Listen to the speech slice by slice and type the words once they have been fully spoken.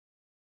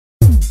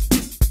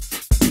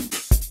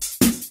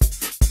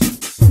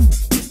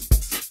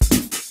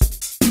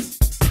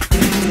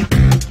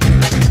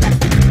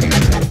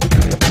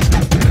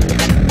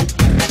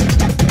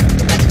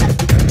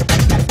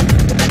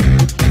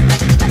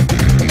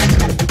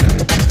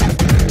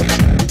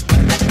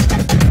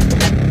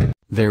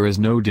There is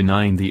no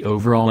denying the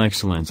overall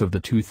excellence of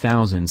the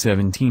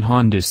 2017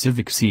 Honda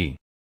Civic Si.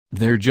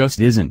 There just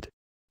isn't.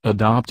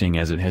 Adopting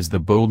as it has the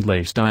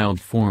boldly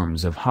styled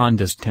forms of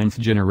Honda's 10th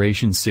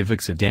generation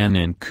Civic sedan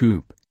and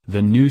coupe,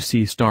 the new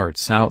Si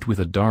starts out with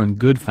a darn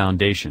good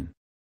foundation.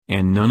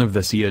 And none of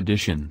the Si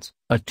additions,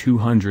 a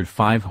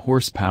 205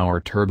 horsepower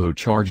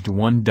turbocharged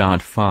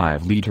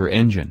 1.5-liter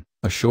engine,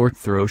 a short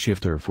throw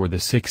shifter for the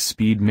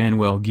 6-speed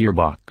manual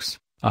gearbox,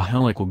 a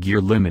helical gear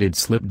limited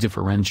slip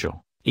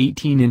differential,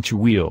 18-inch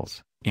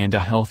wheels, and a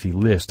healthy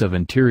list of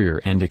interior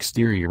and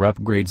exterior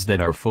upgrades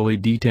that are fully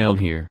detailed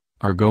here,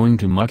 are going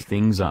to muck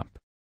things up.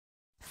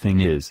 Thing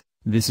is,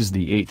 this is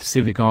the 8th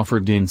Civic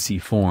offered in Si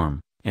form,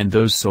 and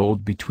those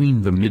sold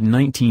between the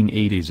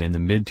mid-1980s and the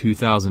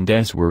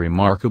mid-2000s were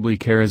remarkably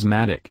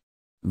charismatic.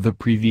 The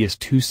previous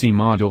two Si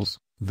models,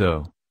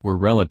 though, were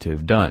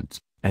relative duds,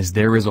 as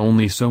there is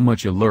only so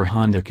much allure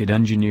Honda could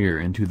engineer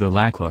into the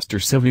lackluster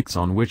Civics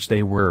on which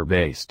they were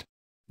based.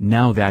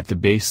 Now that the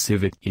base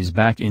Civic is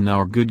back in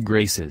our good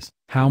graces,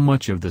 how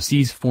much of the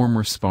Si's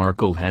former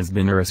sparkle has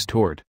been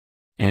restored?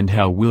 And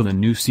how will the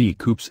new Si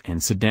coupes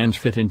and sedans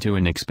fit into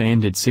an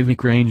expanded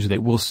Civic range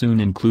that will soon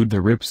include the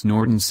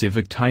rip-snortin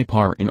Civic Type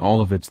R in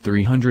all of its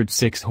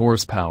 306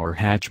 horsepower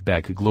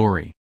hatchback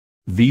glory?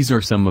 These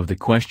are some of the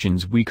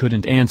questions we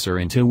couldn't answer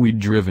until we'd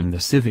driven the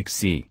Civic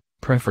Si,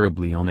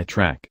 preferably on a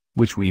track,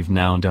 which we've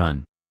now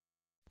done.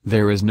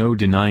 There is no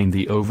denying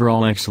the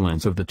overall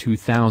excellence of the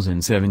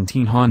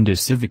 2017 Honda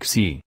Civic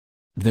Si.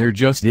 There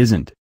just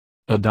isn't.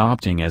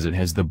 Adopting as it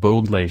has the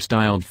boldly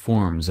styled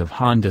forms of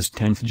Honda's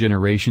 10th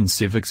generation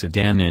Civic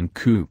sedan and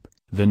coupe,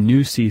 the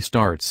new Si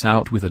starts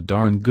out with a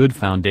darn good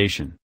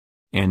foundation.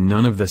 And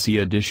none of the Si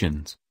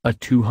additions, a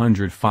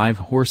 205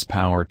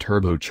 horsepower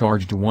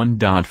turbocharged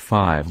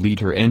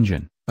 1.5-liter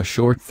engine, a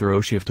short throw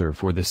shifter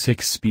for the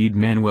 6-speed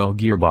manual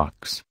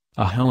gearbox,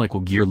 a helical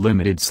gear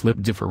limited slip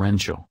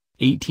differential,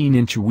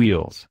 18-inch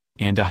wheels,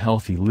 and a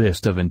healthy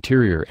list of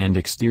interior and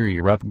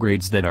exterior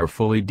upgrades that are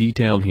fully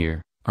detailed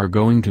here, are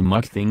going to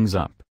muck things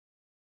up.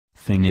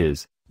 Thing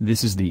is,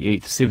 this is the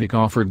 8th Civic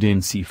offered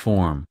in Si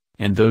form,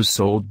 and those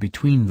sold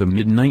between the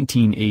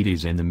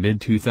mid-1980s and the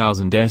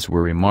mid-2000s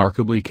were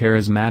remarkably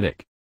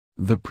charismatic.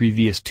 The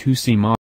previous two Si models